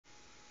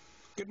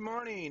Good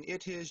morning.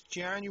 It is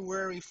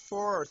January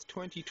 4th,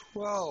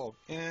 2012,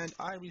 and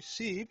I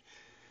received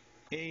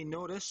a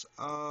notice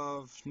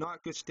of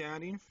not good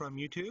standing from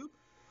YouTube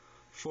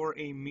for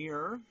a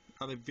mirror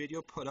of a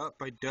video put up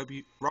by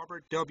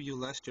Robert W.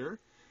 Lester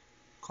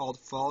called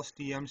False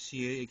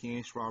DMCA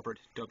against Robert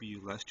W.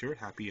 Lester.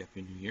 Happy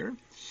New Year.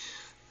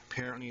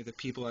 Apparently the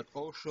people at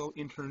Osho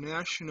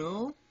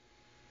International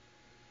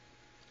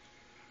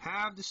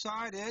have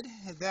decided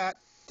that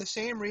the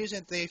same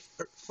reason they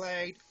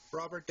flagged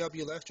Robert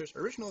W. Lester's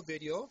original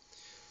video,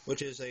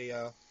 which is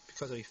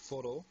because of a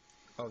photo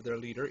of their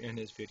leader in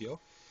his video,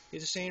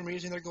 is the same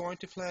reason they're going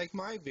to flag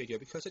my video,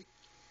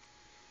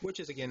 which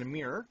is again a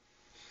mirror,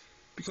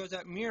 because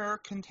that mirror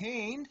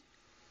contained,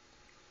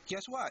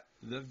 guess what?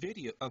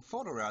 A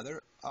photo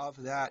rather,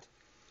 of that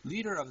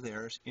leader of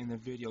theirs in the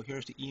video.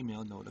 Here's the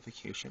email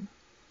notification.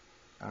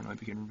 I don't know if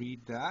you can read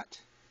that.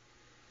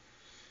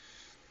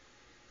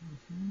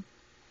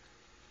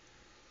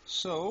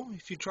 So,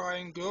 if you try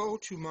and go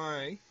to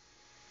my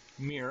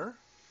mirror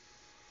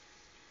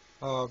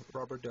of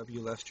Robert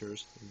W.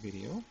 Lester's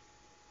video,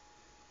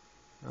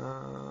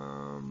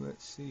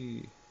 let's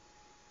see,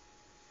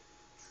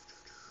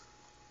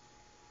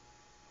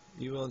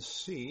 you will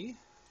see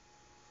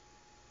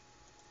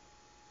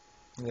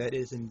that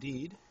is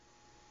indeed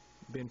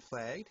been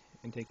flagged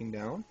and taken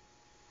down.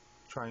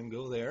 Try and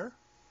go there.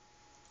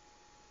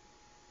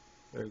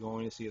 They're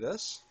going to see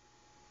this.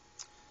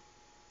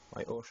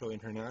 By Osho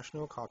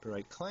International,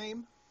 copyright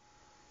claim.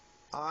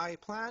 I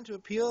plan to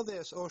appeal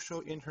this,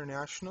 Osho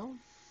International.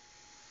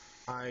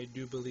 I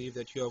do believe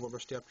that you have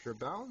overstepped your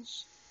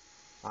bounds.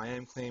 I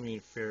am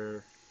claiming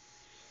fair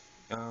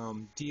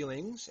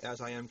dealings, as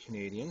I am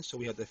Canadian, so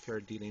we have the Fair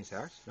Dealings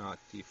Act, not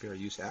the Fair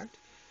Use Act.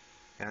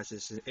 As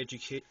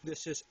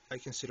this is, I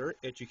consider,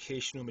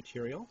 educational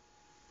material.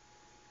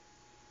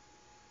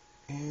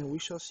 And we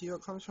shall see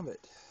what comes from it.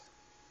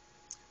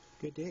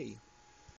 Good day.